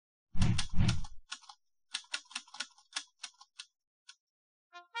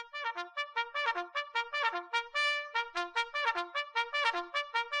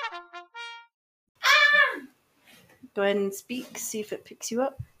Go ahead and speak. See if it picks you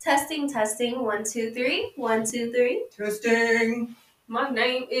up. Testing. 1, 2, 3. 1, 2, 3. Testing. My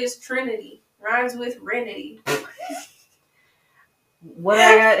name is Trinity. Rhymes with Renity. What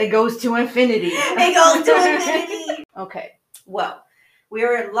I got? It goes to infinity. It goes to infinity. Okay. Well, we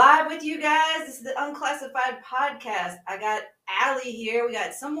are live with you guys. This is the Unclassified Podcast. I got Allie here. We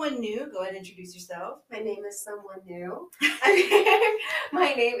got someone new. Go ahead and introduce yourself. My name is someone new.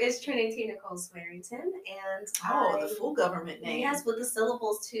 My name is Trinity Nicole Swearington, and the full government name. Yes, with the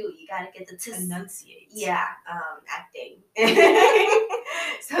syllables too. You gotta get the enunciate. Yeah, acting.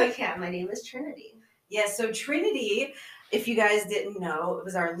 So yeah, my name is Trinity. Yeah, so Trinity, if you guys didn't know, it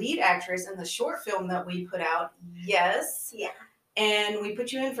was our lead actress in the short film that we put out. Yes. Yeah. And we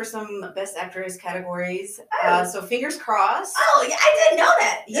put you in for some Best Actress categories. So fingers crossed. Oh, yeah, I didn't know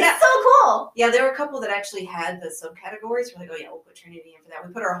that. That's so cool. Yeah, there were a couple that actually had the subcategories. We're like, oh yeah, we'll put Trinity in for that.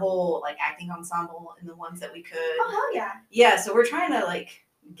 We put our whole acting ensemble in the ones that we could. Oh, hell yeah. Yeah, so we're trying to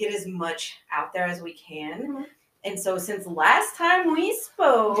get as much out there as we can. Mm-hmm. And so since last time we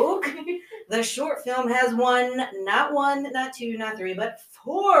spoke, the short film has won not 1, not 2, not 3, but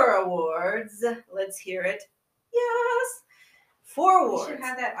 4 awards. Let's hear it. Yes. 4 awards. You should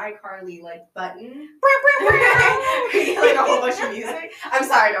have that iCarly button. Like a whole bunch of music. I'm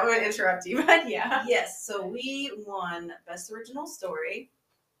sorry, I don't want to interrupt you, but yeah. Yes, so we won Best Original Story.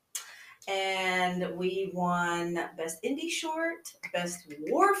 And we won Best Indie Short, Best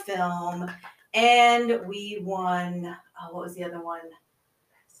War Film, and we won, what was the other one?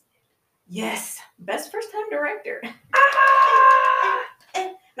 Yes, Best First Time Director.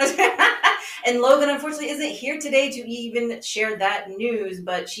 And Logan, unfortunately, isn't here today to even share that news,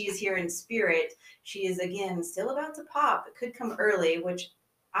 but she is here in spirit. She is, again, still about to pop. It could come early, which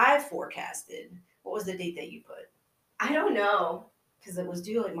I forecasted. What was the date that you put? I don't know. Because it was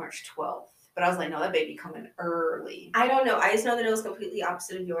due March 12th. But I was like, no, that baby coming early. I don't know. I just know that it was completely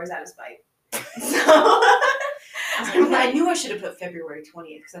opposite of yours out of spite. So I knew I should have put February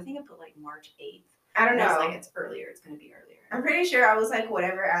 20th because I think I put March 8th. I don't know. I was like, it's earlier. It's going to be earlier. I'm pretty sure I was like,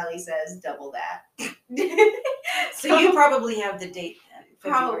 whatever Allie says, double that. So you probably have the date then.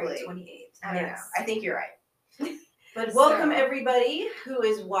 February 28th. I don't know. I think you're right. But welcome everybody who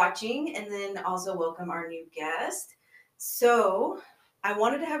is watching, and then also welcome our new guest. So I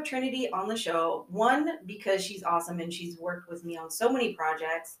wanted to have Trinity on the show. One, because she's awesome and she's worked with me on so many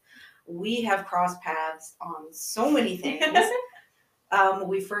projects. We have crossed paths on so many things.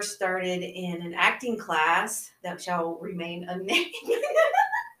 We first started in an acting class that shall remain unnamed.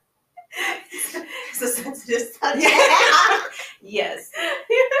 It's a sensitive subject. Yes.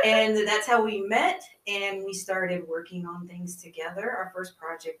 And that's how we met, and we started working on things together. Our first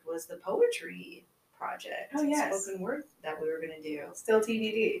project was the poetry project. Oh, yes. Spoken word that we were going to do. Still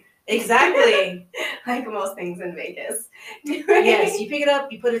TBD. Exactly. Like most things in Vegas. Yes, you pick it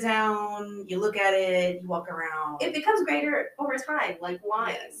up, you put it down, you look at it, you walk around. It becomes greater over time, like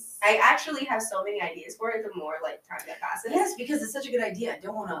wine. Yes. I actually have so many ideas for it the more time that passes. Yes, because it's such a good idea. I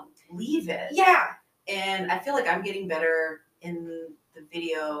don't want to leave it. Yeah. And I feel like I'm getting better in the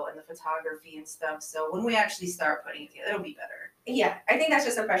video and the photography and stuff. So when we actually start putting it together, it'll be better. Yeah, I think that's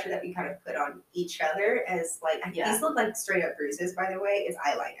just a pressure that we kind of put on each other as these look like straight up bruises, by the way. It's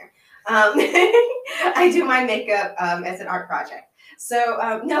eyeliner. I do my makeup as an art project.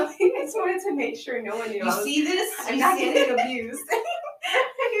 So no, I just wanted to make sure no one knew. You see this? I'm not getting abused.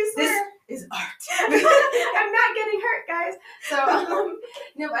 This is art. I'm not getting hurt, guys. So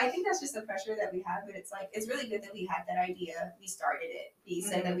no, but I think that's just the pressure that we have. But it's really good that we had that idea. We started it. We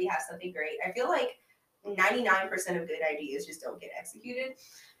said that we have something great. I feel like 99% of good ideas just don't get executed.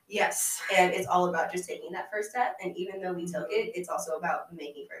 Yes. And it's all about just taking that first step. And even though we took it, it's also about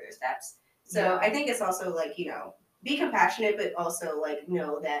making further steps. So I think it's also be compassionate, but also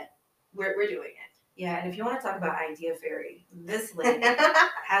know that we're doing it. Yeah, and if you want to talk about idea fairy, this lady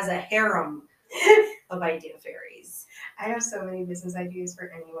has a harem of idea fairies. I have so many business ideas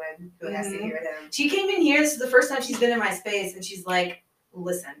for anyone who has to hear them. She came in here, this is the first time she's been in my space, and she's like,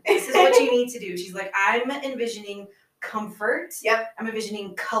 listen, this is what you need to do. She's like, I'm envisioning comfort. Yep. I'm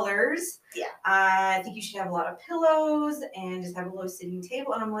envisioning colors. Yeah. I think you should have a lot of pillows and just have a low sitting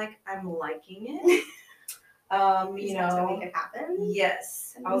table. And I'm like, I'm liking it. To make it happen.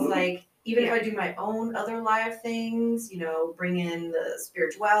 Yes. I was like, even if I do my own other live things, bring in the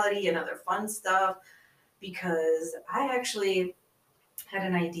spirituality and other fun stuff, because I actually had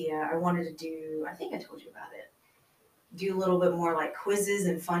an idea. I wanted to do, I think I told you about it, do a little bit more quizzes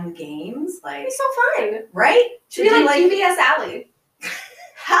and fun games. It's so fun. Right? Should be like PBS Alley.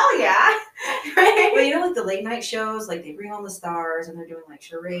 Hell yeah. Well, you know, like the late night shows, like they bring on the stars and they're doing like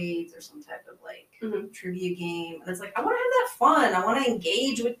charades or some type of like trivia game. And it's like, I want to have that fun. I want to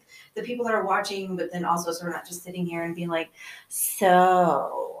engage with the people that are watching, but then also so we're not just sitting here and being like,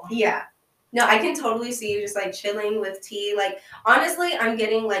 so. Yeah. No, I can totally see you just like chilling with tea. Like, honestly, I'm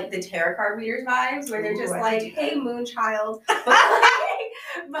getting like the tarot card readers vibes where they're just like, hey, moonchild.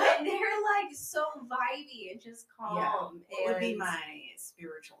 But they're like so vibey and just calm. Yeah. What would be my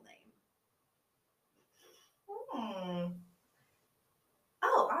spiritual name?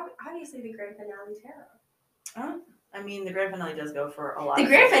 Oh, obviously the grand finale tarot. I mean, the grand finale does go for a lot. The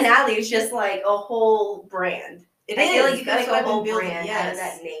grand finale is just like a whole brand. I feel like you can make a whole brand out of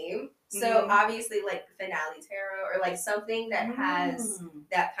that name. So obviously, like finale tarot or like something that has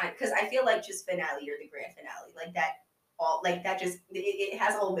that kind. Because I feel like just finale or the grand finale, like that, all like that. Just it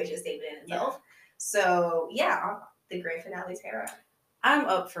has a whole mission statement in itself. Yeah. So yeah, the grand finale tarot. I'm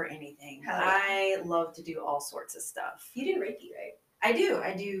up for anything. Yeah. I love to do all sorts of stuff. You do Reiki, right? I do.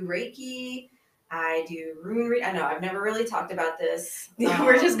 I do Reiki. I do rune reading. I know I've never really talked about this.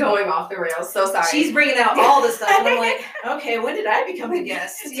 We're just going off the rails. So sorry. She's bringing out all the stuff, and I'm like, okay, when did I become a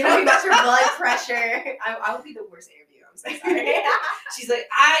guest? You know about your blood pressure. I would be the worst interview. I'm so sorry. She's like,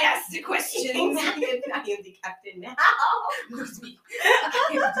 I asked the questions. I am the captain now. Lose me. I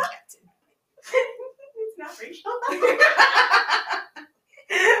am the captain. It's not Rachel.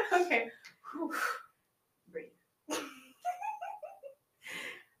 Okay. Breathe.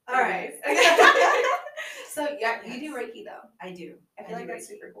 All right. So yeah, you do Reiki though. I do. I feel like that's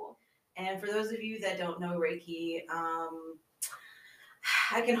super cool. And for those of you that don't know Reiki, I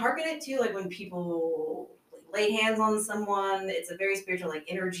can hearken it to like when people lay hands on someone. It's a very spiritual, like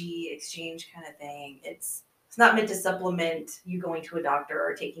energy exchange kind of thing. It's not meant to supplement you going to a doctor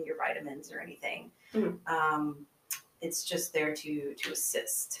or taking your vitamins or anything. It's just there to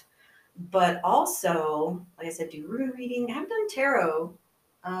assist. But also, like I said, do rune reading. I haven't done tarot.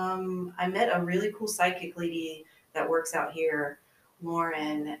 I met a really cool psychic lady that works out here,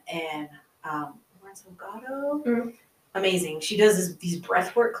 Lauren, and Lauren Salgado. Amazing. She does these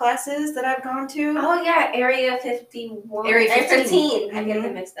breathwork classes that I've gone to. Oh yeah, Area 51. Area 15. I get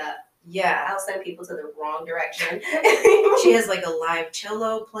them mixed up. Yeah. I'll send people to the wrong direction. She has like a live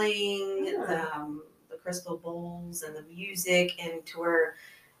cello playing, the crystal bowls and the music, and to where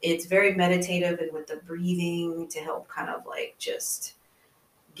it's very meditative and with the breathing to help kind of like just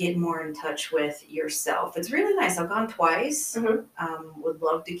get more in touch with yourself. It's really nice. I've gone twice. Would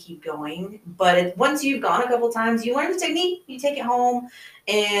love to keep going. But once you've gone a couple times, you learn the technique, you take it home,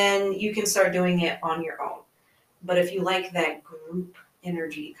 and you can start doing it on your own. But if you like that group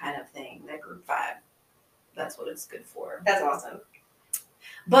energy kind of thing, that group vibe, that's what it's good for. That's awesome.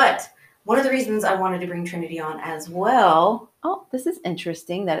 But one of the reasons I wanted to bring Trinity on as well. Oh, this is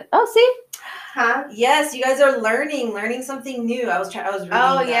interesting. See? Huh? Yes, you guys are learning something new. I was reading.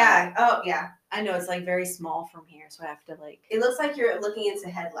 Oh yeah. I know it's like very small from here, so I have to like. It looks like you're looking into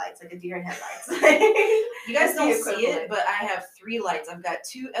headlights, like a deer in headlights. You guys don't see it, but I have 3 lights. I've got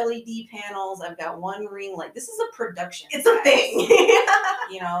 2 LED panels. I've got 1 ring light. This is a production. It's a thing.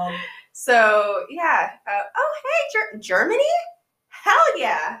 You know. So yeah. Hey, Germany. Hell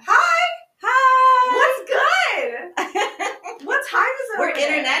yeah. Hi. What's good? What time is it? We're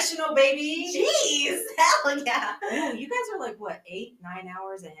international, baby. Jeez. Hell yeah. Oh, you guys are like, what, 8-9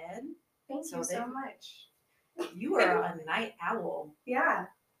 hours ahead? Thank you so much. You are a night owl. Yeah.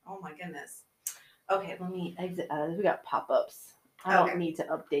 Oh my goodness. Okay, let me exit out of this. We got pop-ups. I don't need to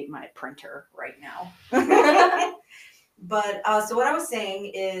update my printer right now. But so what I was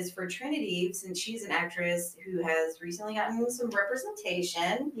saying is for Trinity, since she's an actress who has recently gotten some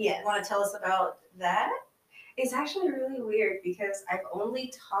representation, you want to tell us about that? It's actually really weird because I've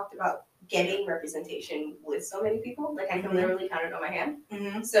only talked about getting representation with so many people. Like I can literally count it on my hand.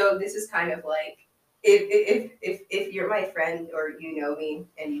 So this is kind of like if you're my friend or you know me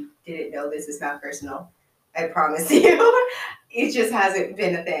and you didn't know this is not personal, I promise you, it just hasn't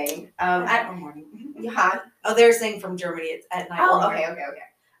been a thing. At morning. Oh, they're saying from Germany. It's at night. Oh, okay.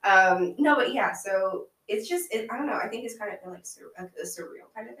 No, but yeah. So it's just, I don't know. I think it's kind of been like a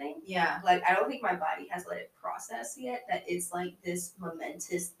surreal kind of thing. Yeah. Like I don't think my body has let it process yet that it's like this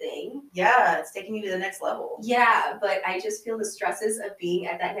momentous thing. Yeah, it's taking you to the next level. Yeah, but I just feel the stresses of being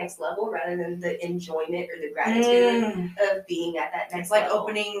at that next level rather than the enjoyment or the gratitude of being at that next level. It's like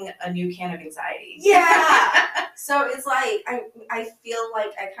opening a new can of anxiety. Yeah. So it's like I feel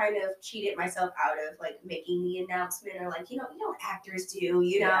like I kind of cheated myself out of like making the announcement or like you know what actors do,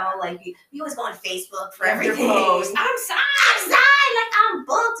 you know, like you always go on Facebook for everything. Post. I'm signed, like I'm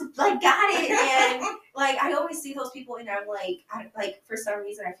booked, like got it, and like like I always see those people, and I'm like for some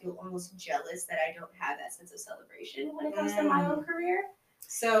reason I feel almost jealous that I don't have that sense of celebration when it comes to my own career.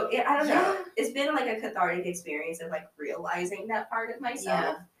 So I don't know. It's been like a cathartic experience of like realizing that part of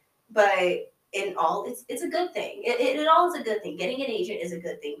myself. But in all, it's a good thing. It all is a good thing. Getting an agent is a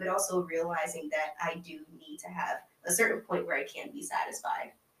good thing, but also realizing that I do need to have a certain point where I can be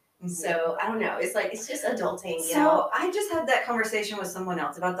satisfied. Mm-hmm. So I don't know. It's like it's just adulting. You know? I just had that conversation with someone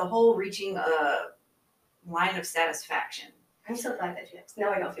else about the whole reaching a line of satisfaction. I'm so glad that you asked.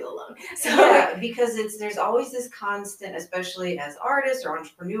 Now I don't feel alone. So yeah, because there's always this constant, especially as artists or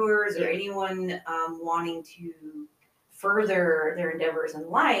entrepreneurs or anyone wanting to further their endeavors in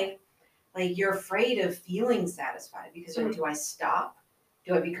life. Like you're afraid of feeling satisfied because do I stop?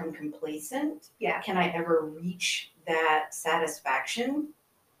 Do I become complacent? Yeah. Can I ever reach that satisfaction?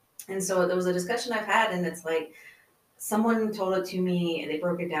 And so there was a discussion I've had, and it's like someone told it to me and they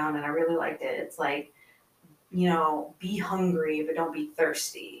broke it down and I really liked it. It's like, you know, be hungry, but don't be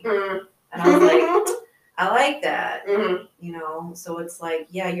thirsty. And I was like, I like that, you know? So it's like,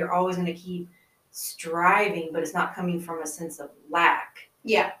 yeah, you're always going to keep striving, but it's not coming from a sense of lack.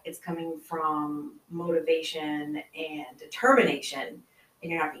 Yeah. It's coming from motivation and determination,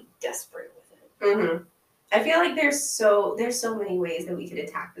 and you're not being desperate with it. I feel like there's so many ways that we could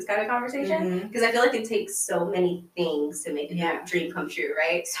attack this kind of conversation because I feel like it takes so many things to make a dream come true,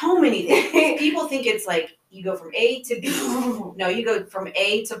 right? So many things. People think it's like you go from A to B. No, you go from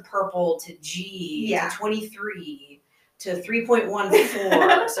A to purple to G to 23 to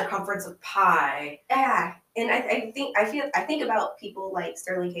 3.14 circumference of pi. Yeah. And I think about people like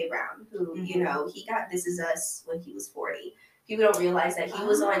Sterling K. Brown, who, you know, he got This Is Us when he was 40. People don't realize that he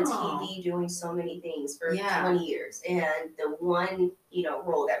was on TV doing so many things for 20 years. And the one, you know,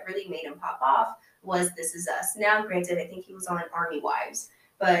 role that really made him pop off was This Is Us. Now, granted, I think he was on Army Wives,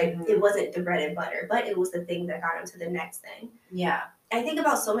 but it wasn't the bread and butter, but it was the thing that got him to the next thing. Yeah. I think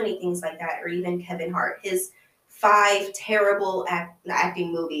about so many things like that, or even Kevin Hart, his 5 terrible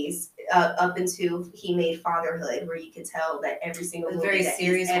acting movies up until he made Fatherhood, where you could tell that every single movie very that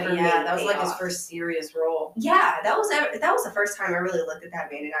serious. That was like his first serious role. Yeah, that was the first time I really looked at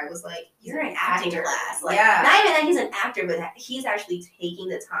that man, and I was like, "You're an acting class." Like, yeah. Not even that he's an actor, but that he's actually taking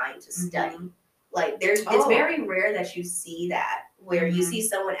the time to study. Like, it's very rare that you see that where you see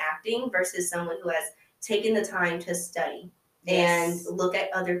someone acting versus someone who has taken the time to study. And look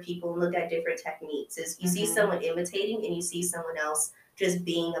at other people and look at different techniques. Is you see someone imitating and you see someone else just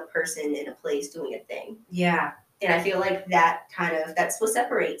being a person in a place doing a thing. Yeah. And I feel like that's what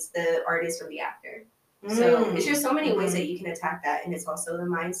separates the artist from the actor. So it's just so many ways that you can attack that, and it's also the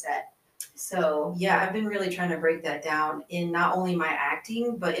mindset. So yeah, I've been really trying to break that down in not only my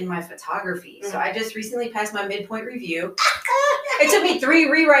acting but in my photography. So I just recently passed my midpoint review. It took me 3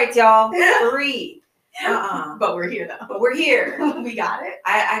 rewrites, y'all. 3. But we're here though. But we're here. We got it.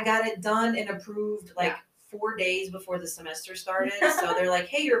 I got it done and approved 4 days before the semester started. So they're like,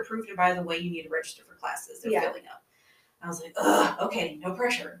 hey, you're approved, and by the way, you need to register for classes. They're filling up. I was like, ugh, okay, no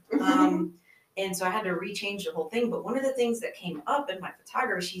pressure. And so I had to rechange the whole thing. But one of the things that came up in my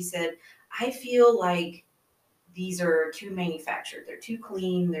photography, she said, I feel like these are too manufactured. They're too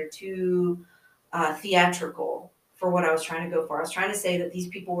clean. They're too theatrical for what I was trying to go for. I was trying to say that these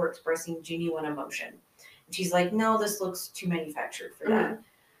people were expressing genuine emotion. And she's like, no, this looks too manufactured for that.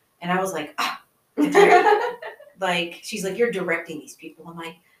 And I was like, like, she's like, you're directing these people. I'm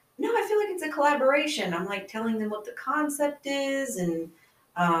like, no, I feel like it's a collaboration. I'm like telling them what the concept is and,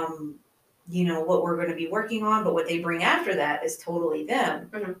 you know, what we're going to be working on, but what they bring after that is totally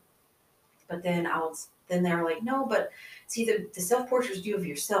them. But then then they were like, no, but see, the self-portraits you do of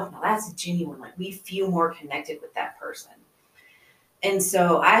yourself, now that's genuine. Like, we feel more connected with that person. And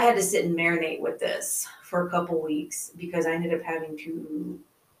so I had to sit and marinate with this for a couple weeks because I ended up having to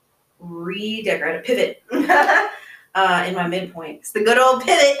redecorate, a pivot in my midpoint. It's the good old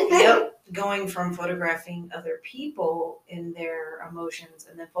pivot. Yep. Going from photographing other people in their emotions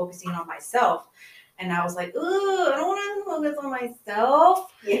and then focusing on myself. And I was like, ooh, I don't want to focus on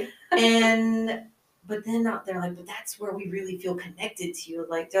myself. Yeah. But then they're like, but that's where we really feel connected to you.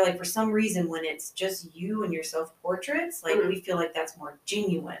 Like, they're like, for some reason, when it's just you and your self-portraits, like, we feel like that's more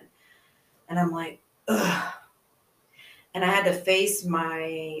genuine. And I'm like, ugh. And I had to face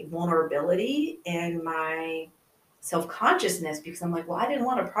my vulnerability and my self-consciousness because I'm like, well, I didn't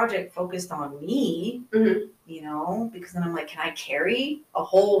want a project focused on me, you know, because then I'm like, can I carry a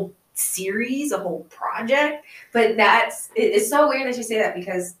whole series, a whole project? But it's so weird that you say that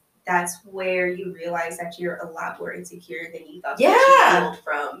because that's where you realize that you're a lot more insecure than you thought Yeah. that you healed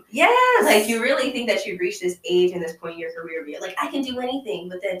from. Yes. Like, you really think that you've reached this age and this point in your career where you're like, I can do anything.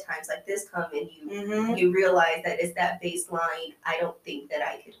 But then times like this come and you realize that it's that baseline. I don't think that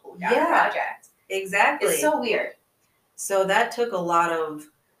I could hold down a project. Exactly. It's so weird. So that took a lot of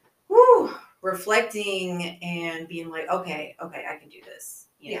reflecting and being like, okay, I can do this,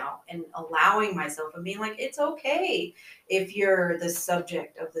 you know, and allowing myself and being like, it's okay if you're the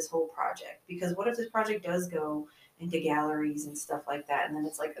subject of this whole project, because what if this project does go into galleries and stuff like that, and then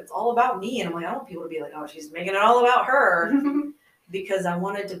it's like, it's all about me, and I'm like, I want people to be like, oh, she's making it all about her, because I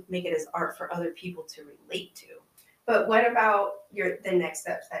wanted to make it as art for other people to relate to. But what about the next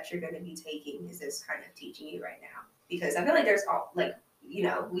steps that you're going to be taking? Is this kind of teaching you right now? Because I feel like there's all, like, you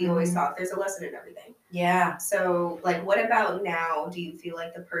know, we always talk, there's a lesson in everything. Yeah. So, like, what about now do you feel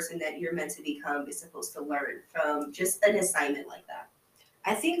like the person that you're meant to become is supposed to learn from just an assignment like that?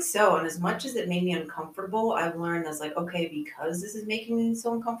 I think so. And as much as it made me uncomfortable, I've learned that's like, okay, because this is making me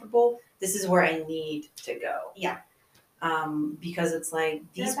so uncomfortable, this is where I need to go. Yeah. Because it's like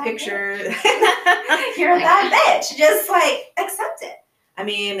these pictures. You're that bitch. Just like accept it. I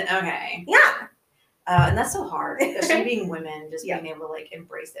mean, okay. Yeah. And that's so hard, especially being women, just being able to like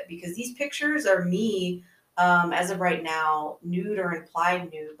embrace that, because these pictures are me, as of right now, nude or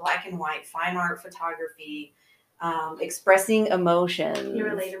implied nude, black and white, fine art photography, expressing emotions.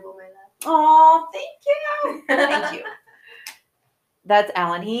 You're relatable, my love. Oh, thank you. Thank you. That's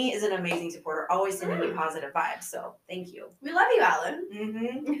Alan. He is an amazing supporter, always sending me positive vibes. So thank you. We love you,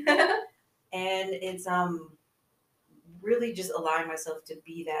 Alan. And it's really just allowing myself to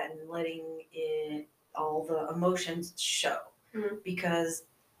be that and letting it, all the emotions show, because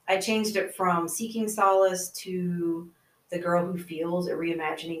I changed it from seeking solace to the girl who feels, a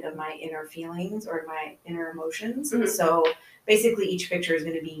reimagining of my inner feelings or my inner emotions. So basically each picture is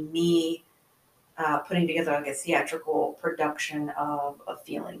going to be me putting together like a theatrical production of a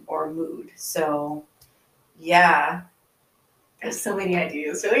feeling or a mood. So yeah. There's so many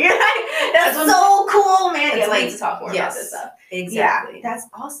ideas. That's so cool, man. Yeah, we need to talk more about this stuff. Exactly. Yeah, that's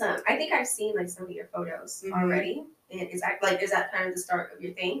awesome. I think I've seen like some of your photos already. And is that kind of the start of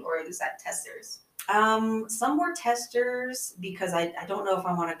your thing, or is that testers? Some were testers, because I don't know if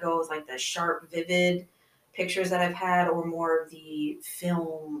I want to go with like the sharp, vivid pictures that I've had, or more of the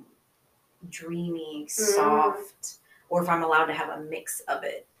film, dreamy, soft, or if I'm allowed to have a mix of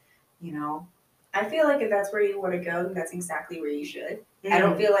it, you know. I feel like if that's where you want to go, that's exactly where you should. I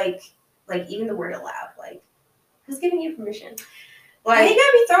don't feel like even the word allowed, like, who's giving you permission? Like, you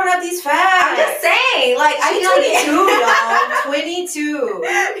gotta be throwing out these facts. I'm just saying, like, I feel like 22, y'all. 22.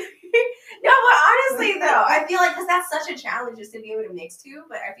 No, but honestly though, I feel like, because that's such a challenge just to be able to mix to.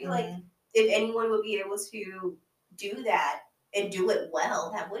 But I feel like if anyone would be able to do that and do it well,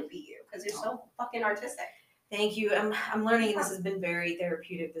 that would be you, because you're so fucking artistic. Thank you. I'm learning, and this has been very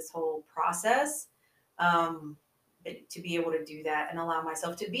therapeutic, this whole process, to be able to do that and allow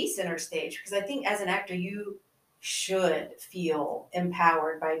myself to be center stage. Because I think as an actor, you should feel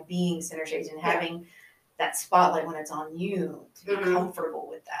empowered by being center stage and having that spotlight when it's on you, to be comfortable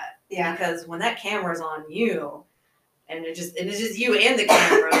with that. Yeah. Because when that camera's on you, and it's just you and the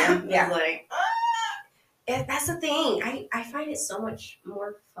camera, it's like, that's the thing. I find it so much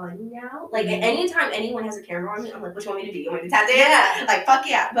more fun now. Like, anytime anyone has a camera on me, I'm like, what do you want me to do? You want me to tap dance? Yeah. Like, fuck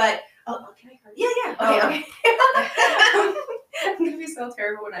yeah. But, can I hear you? Yeah. Okay. I'm going to be so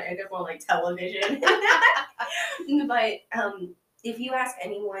terrible when I end up on, like, television. But, if you ask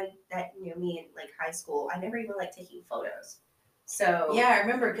anyone that knew me in, like, high school, I never even liked taking photos. So yeah, I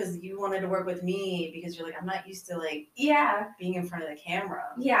remember, because you wanted to work with me because you're like, I'm not used to like being in front of the camera.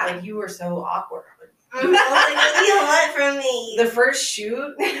 Yeah, like you were so awkward. I was like, what do you want from me? The first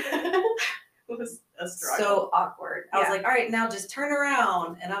shoot was a struggle. So awkward. I was like, all right, now just turn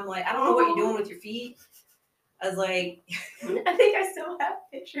around, and I'm like, I don't know what you're doing with your feet. I was like, I think I still have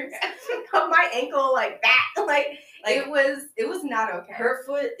pictures of my ankle like that. Like it was not okay. Her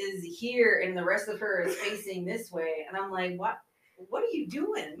foot is here, and the rest of her is facing this way, and I'm like, what? What are you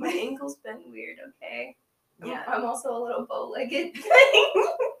doing? My ankle's been weird, okay? Yeah. I'm also a little bow-legged.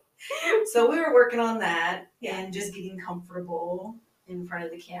 So we were working on that and just getting comfortable in front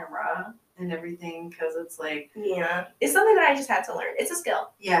of the camera and everything, because it's like... Yeah. It's something that I just had to learn. It's a skill.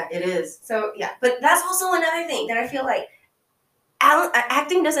 Yeah, it is. So, yeah. But that's also another thing that I feel like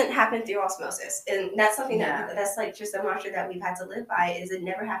acting doesn't happen through osmosis. And that's something that's like just a mantra that we've had to live by, is it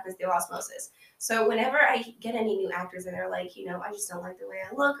never happens through osmosis. So whenever I get any new actors and they're like, I just don't like the way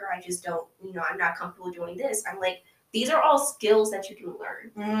I look, or I just don't, I'm not comfortable doing this, I'm like, these are all skills that you can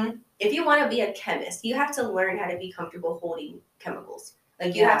learn. If you want to be a chemist, you have to learn how to be comfortable holding chemicals.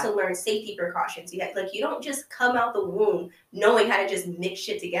 Like you have to learn safety precautions. You don't just come out the womb knowing how to just mix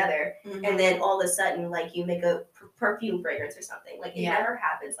shit together and then all of a sudden like you make a perfume fragrance or something. Like it never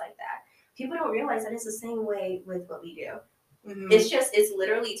happens like that. People don't realize that it's the same way with what we do. It's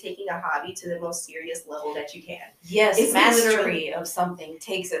literally taking a hobby to the most serious level that you can. Yes, it's mastery of something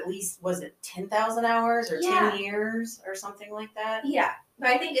takes at least, was it 10,000 hours or 10 years or something like that? Yeah. But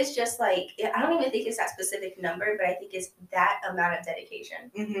I think it's just like, I don't even think it's that specific number, but I think it's that amount of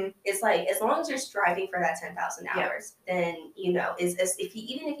dedication. It's like, as long as you're striving for that 10,000 hours, then, you know, even if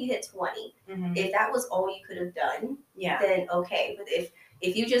you hit 20, if that was all you could have done, then okay. But if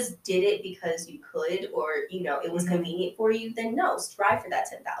you just did it because you could, or, you know, it was convenient for you, then no, strive for that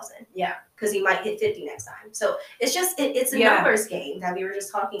 10,000. Yeah. Because you might hit 50 next time. So it's just, it's a numbers game that we were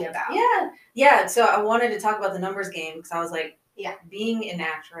just talking about. Yeah. Yeah. So I wanted to talk about the numbers game because I was like, being an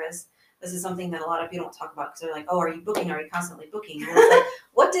actress, this is something that a lot of people don't talk about because they're like, oh, are you booking? Are you constantly booking? And it's like,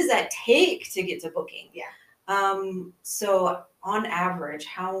 what does that take to get to booking? Yeah. So on average,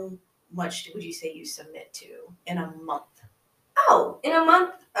 how much would you say you submit to in a month? Oh, in a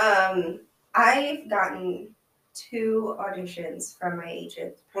month, I've gotten 2 auditions from my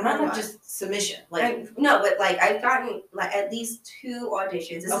agent. Well, not just submission. Like no, but like I've gotten like at least 2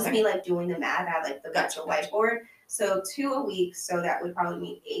 auditions. This is me like doing the math. I have like the virtual whiteboard. So 2 a week. So that would probably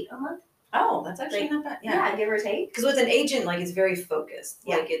mean 8 a month. Oh, that's actually not bad. Yeah, give or take. Because with an agent, like it's very focused.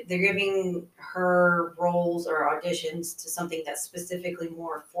 Yeah. Like they're giving her roles or auditions to something that's specifically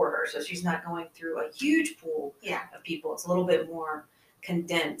more for her. So she's not going through a huge pool of people. It's a little bit more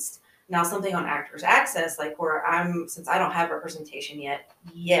condensed. Now, something on Actors Access, like where since I don't have representation yet.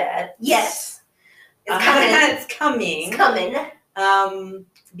 Yes. It's coming. It's coming.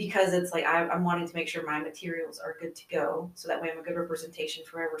 Because it's like I'm wanting to make sure my materials are good to go, so that way I'm a good representation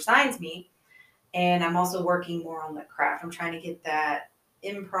for whoever signs me. And I'm also working more on the craft. I'm trying to get that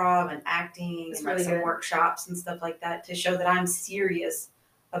improv and acting and really some workshops and stuff like that to show that I'm serious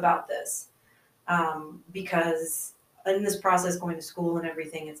about this. Because in this process, going to school and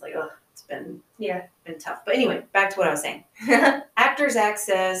everything, it's like, it's been tough. But anyway, back to what I was saying. Actors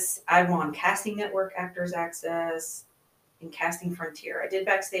Access. I'm on Casting Network, Actors Access, and Casting Frontier. I did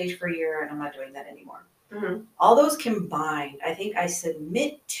Backstage for a year, and I'm not doing that anymore. All those combined, I think I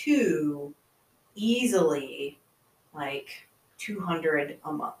submit to easily like 200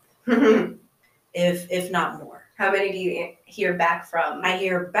 a month, if not more. How many do you hear back from? I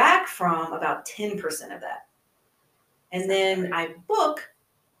hear back from about 10% of that. And then I book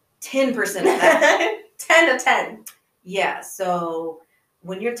 10% of that. 10 of 10. Yeah. So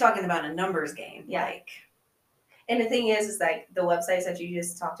when you're talking about a numbers game, like. And the thing is like the websites that you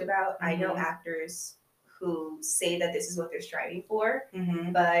just talked about, I know actors who say that this is what they're striving for,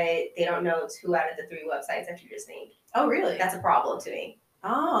 but they don't know 2 out of the 3 websites that you just named. Oh, really? That's a problem to me.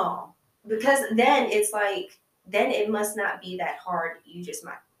 Oh. Because then it's like, then it must not be that hard. You just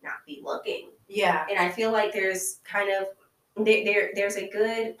might not be looking. Yeah. And I feel like there's kind of, there's a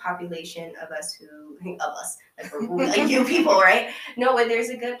good population of us like you people, right? No, but there's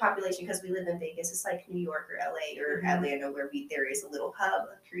a good population because we live in Vegas. It's like New York or LA or Atlanta where there is a little hub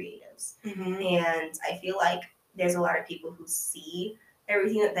of creatives. And I feel like there's a lot of people who see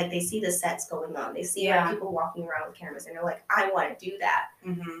everything, like they see the sets going on. They see like, people walking around with cameras and they're like, I want to do that.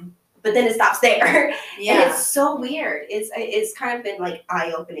 But then it stops there. Yeah. And it's so weird. It's kind of been like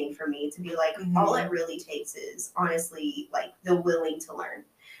eye-opening for me to be like, all it really takes is honestly like the willing to learn.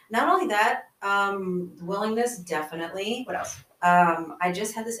 Not only that, willingness, definitely. What else? I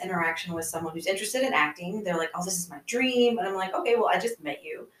just had this interaction with someone who's interested in acting. They're like, oh, this is my dream. And I'm like, okay, well, I just met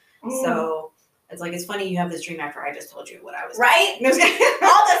you. So it's like, it's funny you have this dream after I just told you what I was doing.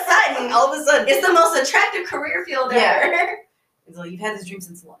 All of a sudden. It's the most attractive career field ever. So you've had this dream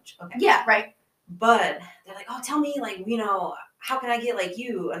since lunch. Okay. Yeah, right. But they're like, oh, tell me, like, you know, how can I get like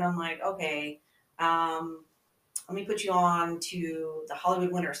you? And I'm like, okay, let me put you on to the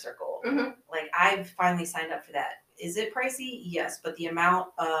Hollywood Winner Circle. Like, I've finally signed up for that. Is it pricey? Yes. But the amount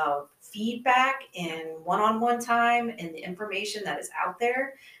of feedback and one-on-one time and the information that is out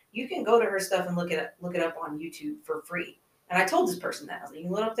there, you can go to her stuff and look it up on YouTube for free. And I told this person that. I was like, you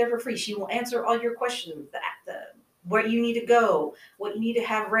can look it up there for free. She will answer all your questions, where you need to go, what you need to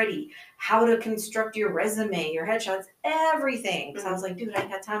have ready, how to construct your resume, your headshots, everything. Because I was like, dude, I didn't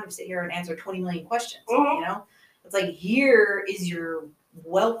have time to sit here and answer 20 million questions. You know, it's like, here is your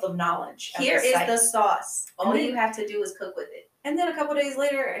wealth of knowledge. Here is the sauce. All you have to do is cook with it. And then a couple days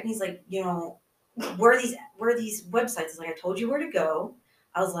later, and he's like, you know, where are these websites? It's like, I told you where to go.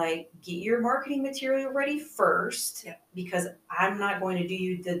 I was like, get your marketing material ready first, because I'm not going to do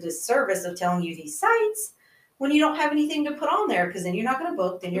you the disservice of telling you these sites when you don't have anything to put on there, because then you're not going to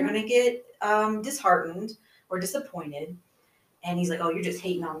book, then you're going to get disheartened or disappointed. And he's like, oh, you're just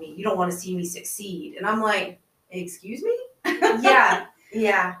hating on me. You don't want to see me succeed. And I'm like, excuse me? Yeah.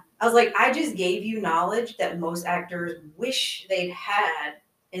 Yeah. I was like, I just gave you knowledge that most actors wish they'd had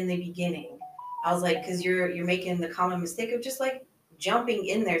in the beginning. I was like, because you're making the common mistake of just like jumping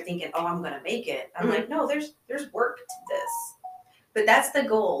in there thinking, oh, I'm gonna make it. I'm like, no, there's work to this. But that's the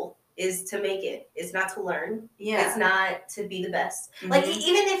goal, is to make it. It's not to learn. Yeah. It's not to be the best. Like,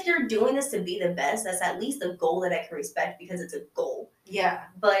 even if you're doing this to be the best, that's at least a goal that I can respect because it's a goal. Yeah.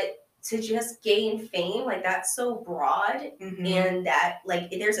 But to just gain fame, like, that's so broad, and that,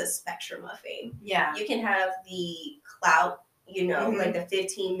 like, there's a spectrum of fame. Yeah. You can have the clout, you know, like the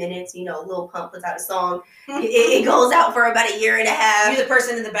 15 minutes, you know, Lil Pump puts out a song, it goes out for about a year and a half. You're the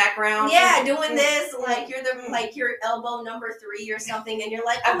person in the background. Yeah, doing this, like, you're the, like, your elbow number 3 or something, and you're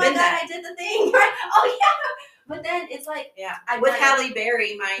like, oh my God, I did the thing. Oh yeah. But then it's like, with Halle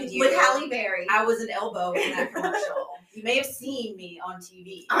Berry, mind you. With Halle Berry. I was an elbow in that commercial. You may have seen me on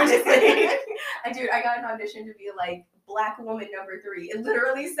TV. Honestly. Dude, I got an audition to be like black woman number 3. It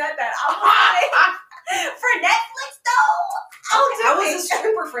literally said that. For Netflix though. I was a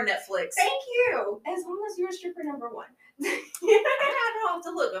stripper for Netflix. Thank you. As long as you're a stripper number 1. I don't have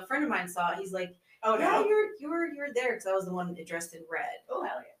to look. A friend of mine saw it. He's like, oh yeah, no, you were there because I was the one dressed in red. Oh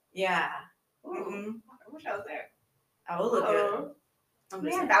hell yeah. Yeah. I wish I was there. I will look good.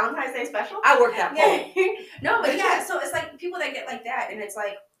 Yeah, Valentine's Day special. I worked that pole. No, but yeah, so it's like people that get like that, and it's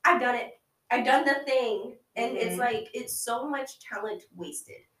like, I've done it. I've done the thing. And it's like, it's so much talent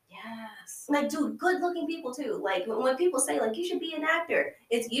wasted. Yes. Like, dude, good looking people too. Like, when people say, like, you should be an actor,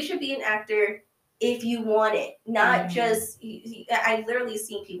 you should be an actor if you want it. Not just, I've literally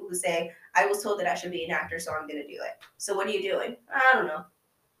seen people who say, I was told that I should be an actor, so I'm going to do it. So what are you doing? I don't know.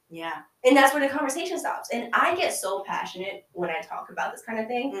 Yeah. And that's where the conversation stops. And I get so passionate when I talk about this kind of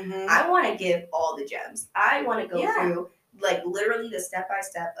thing. I want to give all the gems. I want to go through, like, literally the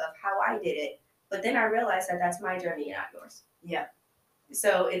step-by-step of how I did it. But then I realized that that's my journey and not yours. Yeah.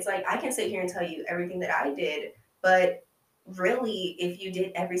 So it's like, I can sit here and tell you everything that I did, but really, if you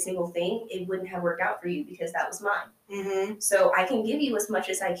did every single thing, it wouldn't have worked out for you because that was mine. So I can give you as much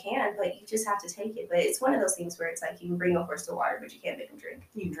as I can, but you just have to take it. But it's one of those things where it's like, you can bring a horse to water, but you can't make him drink.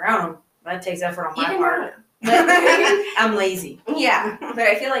 You can drown him. That takes effort on my part. I'm lazy. Yeah, but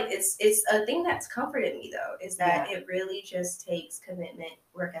I feel like it's a thing that's comforted me though, is that it really just takes commitment,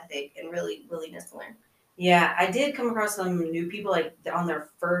 work ethic, and really willingness to learn. Yeah, I did come across some new people like on their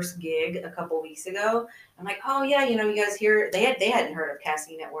first gig a couple weeks ago. I'm like, oh yeah, you know, you guys here? They hadn't heard of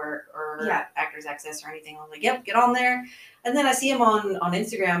Casting Network or Actors Access or anything. I was like, yep, get on there. And then I see them on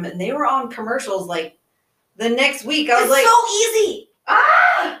Instagram, and they were on commercials like the next week. I was like, so easy.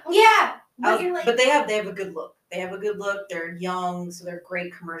 Yeah. But they have a good look. They have a good look. They're young, so they're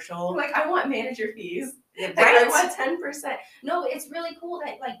great commercial. Like, I want manager fees. Yeah, right? I want 10%. No, it's really cool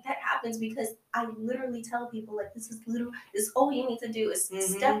that like that happens because I literally tell people like this is all you need to do is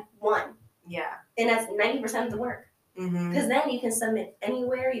step 1. Yeah. And that's 90% of the work. Because then you can submit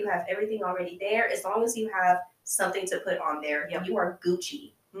anywhere. You have everything already there. As long as you have something to put on there, you are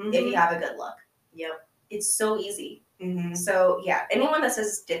Gucci if you have a good look. Yep. It's so easy. So yeah, anyone that says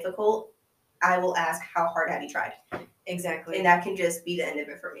it's difficult, I will ask, how hard have you tried? Exactly. And that can just be the end of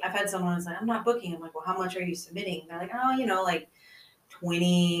it for me. I've had someone who's like, I'm not booking. I'm like, well, how much are you submitting? They're like, oh, you know, like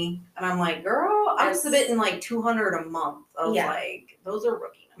 20. And I'm like, girl, I'm submitting like 200 a month. I was like, those are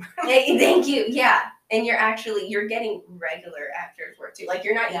rookie numbers. Hey, thank you. Yeah. And you're getting regular actors work too. Like,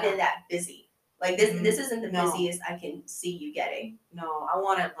 you're not even that busy. Like, this isn't the busiest I can see you getting. No, I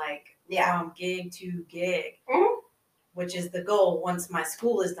want it like from gig to gig. Which is the goal once my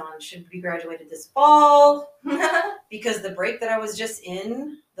school is done. Should be graduated this fall. Because the break that I was just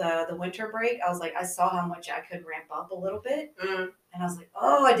in, the winter break, I was like, I saw how much I could ramp up a little bit. And I was like,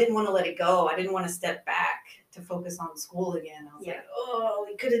 oh, I didn't want to let it go. I didn't want to step back to focus on school again. I was like, oh,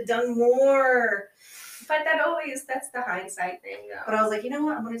 we could have done more. But that's the hindsight thing, though. But I was like, you know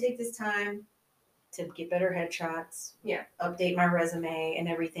what? I'm going to take this time to get better headshots. Yeah. Update my resume and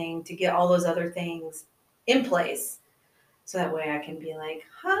everything to get all those other things in place. So that way I can be like,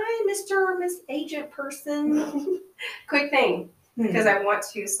 hi, Mr. or Miss Agent person. Quick thing, because I want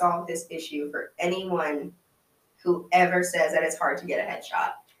to solve this issue for anyone who ever says that it's hard to get a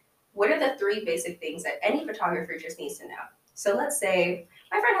headshot. What are the 3 basic things that any photographer just needs to know? So let's say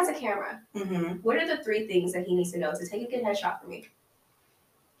my friend has a camera. What are the 3 things that he needs to know to take a good headshot for me?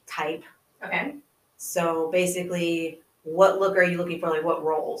 Type. Okay. So basically, what look are you looking for? Like, what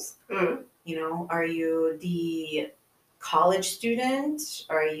roles? You know, are you the college student?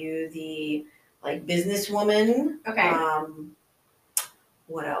 Are you the like businesswoman. Okay.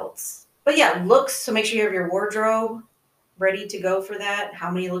 What else? But yeah, looks. So make sure you have your wardrobe ready to go for that. How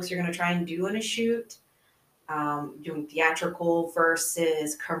many looks you're going to try and do in a shoot? Doing theatrical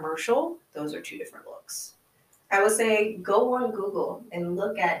versus commercial. Those are two different looks. I would say go on Google and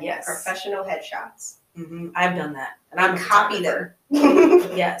look at Yes. professional headshots. I've done that, and I'm copy them.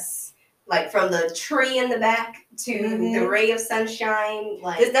 Yes. Like from the tree in the back to the ray of sunshine.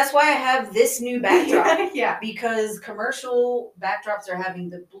 Like that's why I have this new backdrop. Yeah. Because commercial backdrops are having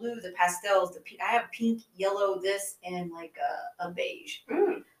the blue, the pastels, I have pink, yellow, this, and like a beige.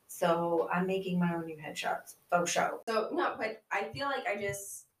 So I'm making my own new headshots. Faux show. So no, but I feel like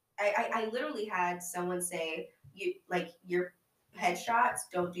I literally had someone say your headshots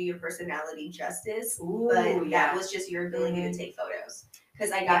don't do your personality justice. Ooh, but that was just your ability to take photos.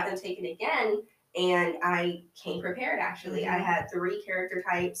 Because I got them taken again, and I came prepared. Actually, I had 3 character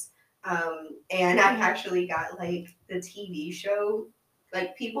types, and I actually got like the TV show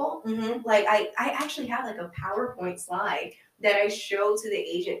like people. Like I actually have like a PowerPoint slide that I showed to the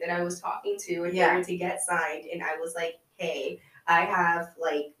agent that I was talking to in order to get signed, and I was like, hey, I have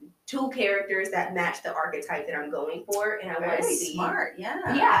like 2 characters that match the archetype that I'm going for, and I want to see. Smart,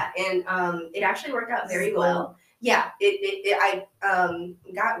 and it actually worked out very well. Yeah, I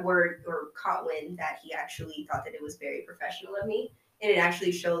got word or caught wind that he actually thought that it was very professional of me, and it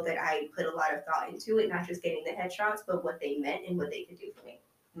actually showed that I put a lot of thought into it, not just getting the headshots, but what they meant and what they could do for me.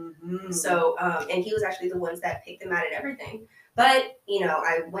 So, and he was actually the ones that picked them out and everything. But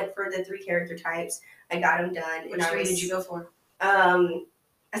I went for the 3 character types. I got them done. Which 3 did you go for?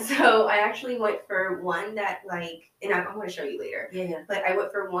 So I actually went for one that and I'm going to show you later. Yeah. But I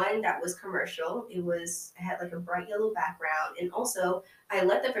went for one that was commercial. It had like a bright yellow background, and also I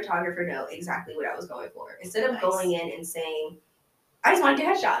let the photographer know exactly what I was going for. Instead of going in and saying, I just want to do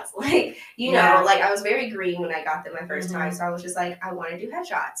headshots. I was very green when I got them my first time. So I was just like, I want to do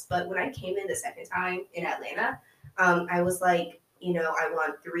headshots. But when I came in the second time in Atlanta, I was like, I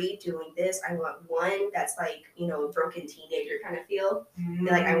want 3 doing this. I want 1 that's like, a broken teenager kind of feel.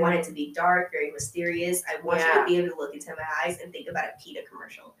 Like I want it to be dark, very mysterious. I want you to be able to look into my eyes and think about a PETA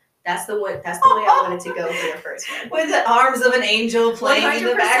commercial. That's the way I wanted to go for the first one. With the arms of an angel playing 100%. In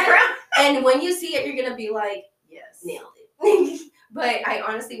the background. And when you see it, you're gonna be like, yes, nailed it. But I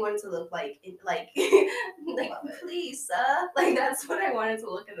honestly wanted to look like please, like that's what I wanted to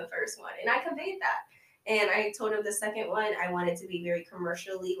look in the first one, and I conveyed that. And I told him the second one I wanted to be very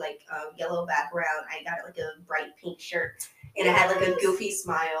commercially, like yellow background. I got like a bright pink shirt, and I had like a goofy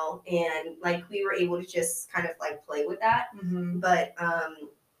smile, and like we were able to just kind of like play with that. But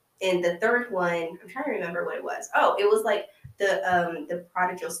in the third one, I'm trying to remember what it was. Oh, it was like the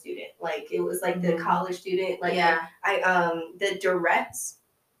prodigal student, like it was like the college student, like the direct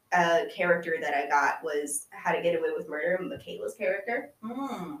character that I got was How to Get Away with Murder, Michaela's character.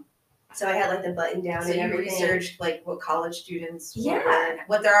 So I had like the button down and everything. You researched like what college students wear,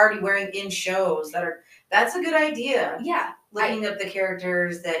 what they're already wearing in shows that's a good idea. Yeah. Looking up the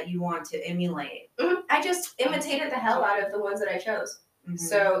characters that you want to emulate. I just imitated the hell out of the ones that I chose.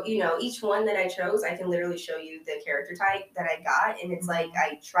 So, each one that I chose, I can literally show you the character type that I got. And it's like,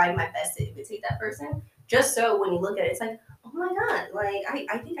 I tried my best to imitate that person. Just so when you look at it, it's like, oh my God, like,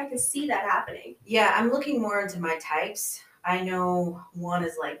 I think I can see that happening. Yeah, I'm looking more into my types. I know one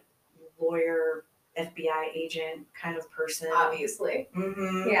is like lawyer, FBI agent kind of person. Obviously.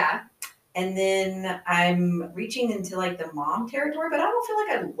 Yeah. And then I'm reaching into like the mom territory, but I don't feel like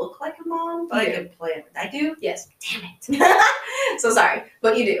I look like a mom, but I could play it. I do? Yes. Damn it. So sorry,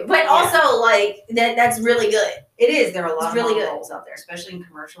 but you do. But also like that's really good. It is. There are a lot of really good roles out there, especially in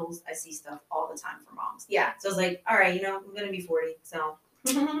commercials. I see stuff all the time for moms. Yeah. So I was like, all right, I'm going to be 40, so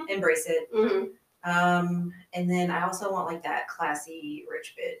embrace it. And then I also want like that classy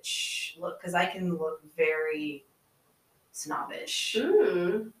rich bitch look, because I can look very snobbish.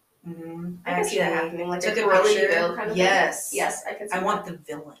 I can see that happening, like took a really Bill kind of thing. Yes, I can see I want the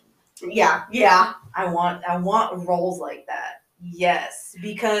villain. Yeah. I want roles like that. Yes,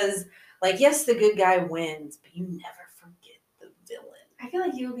 because like yes, the good guy wins, but you never forget the villain. I feel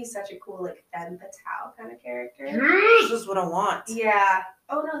like you would be such a cool like femme fatale kind of character. This is what I want. Yeah.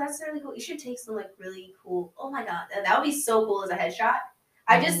 Oh no, that's really cool. You should take some like really cool. Oh my God, that would be so cool as a headshot.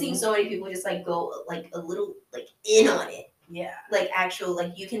 I just seen so many people just like go like a little like in on it. Yeah. Like actual,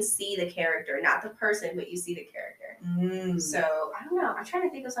 like you can see the character, not the person, but you see the character. So I don't know. I'm trying to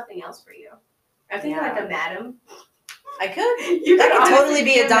think of something else for you. I'm thinking like a madam. I could. That could totally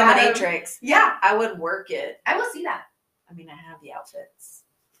be a dominatrix. Yeah. I would work it. I will see that. I mean, I have the outfits.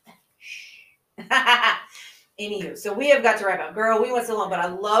 Anywho, so we have got to wrap up. Girl, we went so long, but I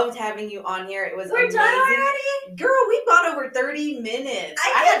loved having you on here. It was We're amazing. done already? Girl, we've gone over 30 minutes.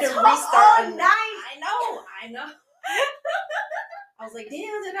 I had to restart all night. I know. I was like,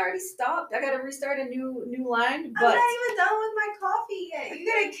 damn, it already stopped. I gotta restart a new line. But I'm not even done with my coffee yet.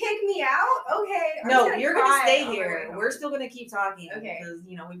 You're gonna kick me out? Okay. No, you're gonna stay on here. We're still gonna keep talking. Okay. Because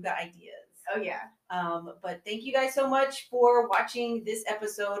we've got ideas. Oh yeah. But thank you guys so much for watching this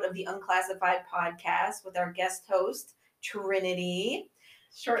episode of the Unclassified Podcast with our guest host, Trinity.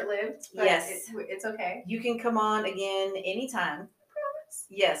 Short-lived, but yes, it's okay. You can come on again anytime.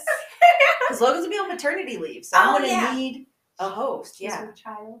 Yes. Because Logan's gonna be on maternity leave, so I'm gonna need a host. She's with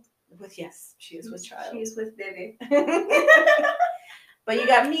child. She is with child. She's with baby. But you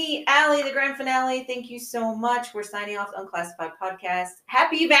got me, Allie, the grand finale. Thank you so much. We're signing off the Unclassified Podcast.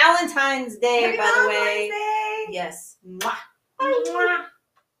 Happy Valentine's Day, by the way. Day. Yes. Mwah. Mwah.